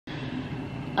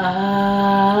Alleluia.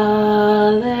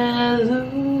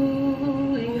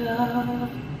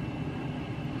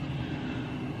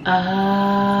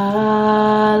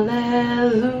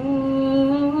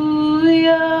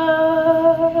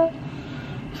 Alleluia.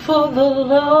 For the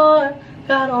Lord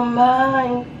God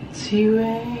Almighty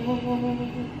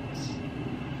reigns.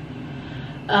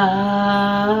 Alleluia.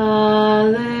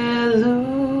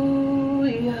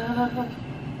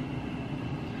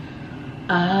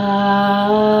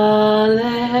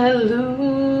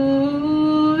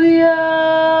 Alleluia.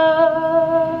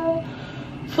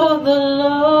 For the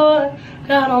Lord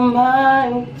God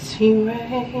Almighty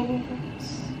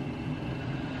reigns.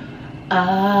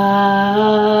 Alleluia.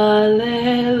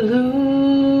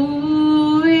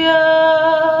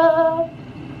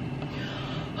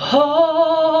 Holy,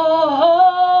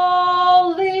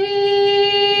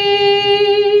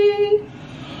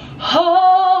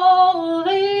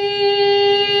 holy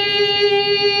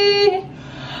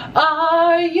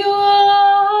are you,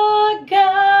 Lord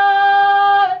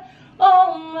God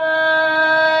Almighty.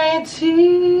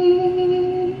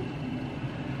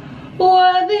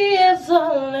 Worthy is the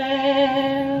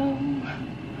Lamb,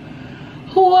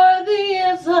 worthy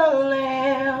is the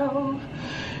Lamb.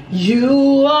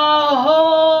 You are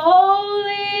holy,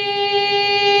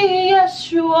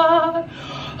 yes you are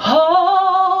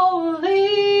holy.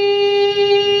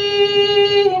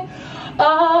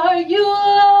 Are you,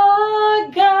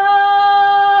 Lord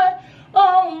God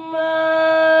Almighty?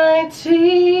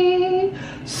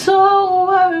 So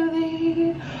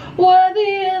worthy,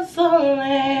 worthy is the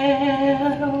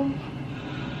Lamb,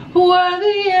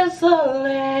 worthy is the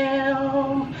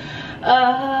Lamb.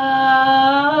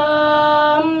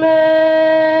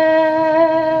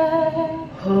 Amen.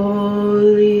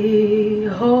 Holy,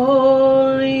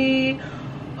 holy,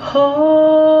 holy,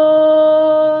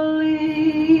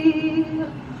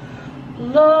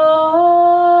 Lord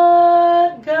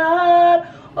God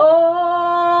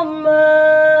Almighty.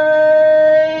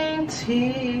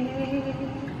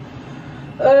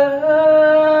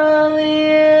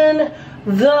 Early in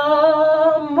the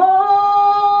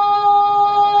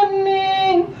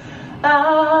morning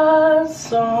our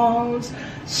songs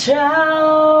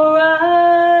shall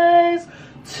rise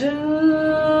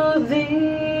to thee.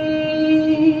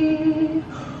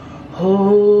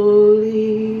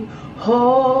 Holy,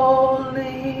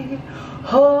 holy,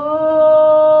 holy,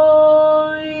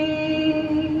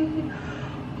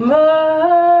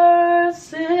 merciful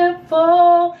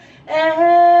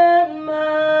and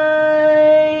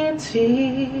mighty,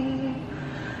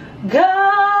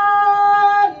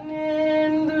 God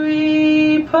in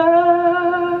three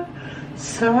persons,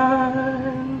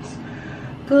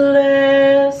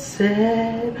 blessed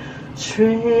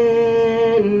Trinity.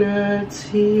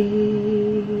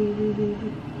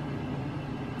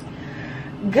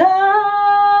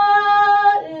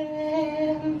 God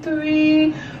in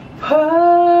three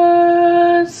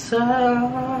persons,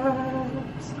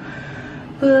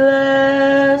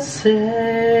 blessed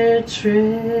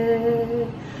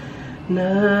Trinity.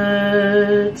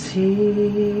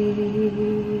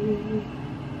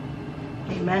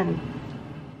 Amen.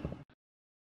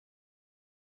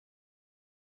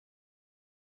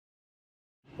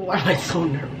 Why am I so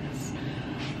nervous?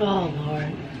 Oh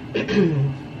Lord.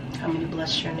 I'm gonna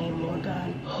bless your name, Lord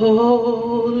God.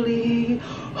 Holy,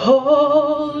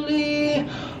 holy,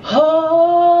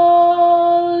 holy.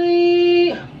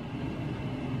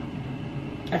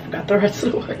 I forgot the rest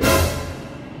of the words.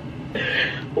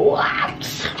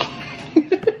 What?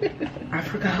 I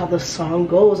forgot how the song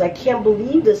goes. I can't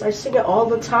believe this. I sing it all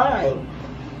the time.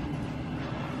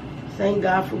 Thank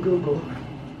God for Google.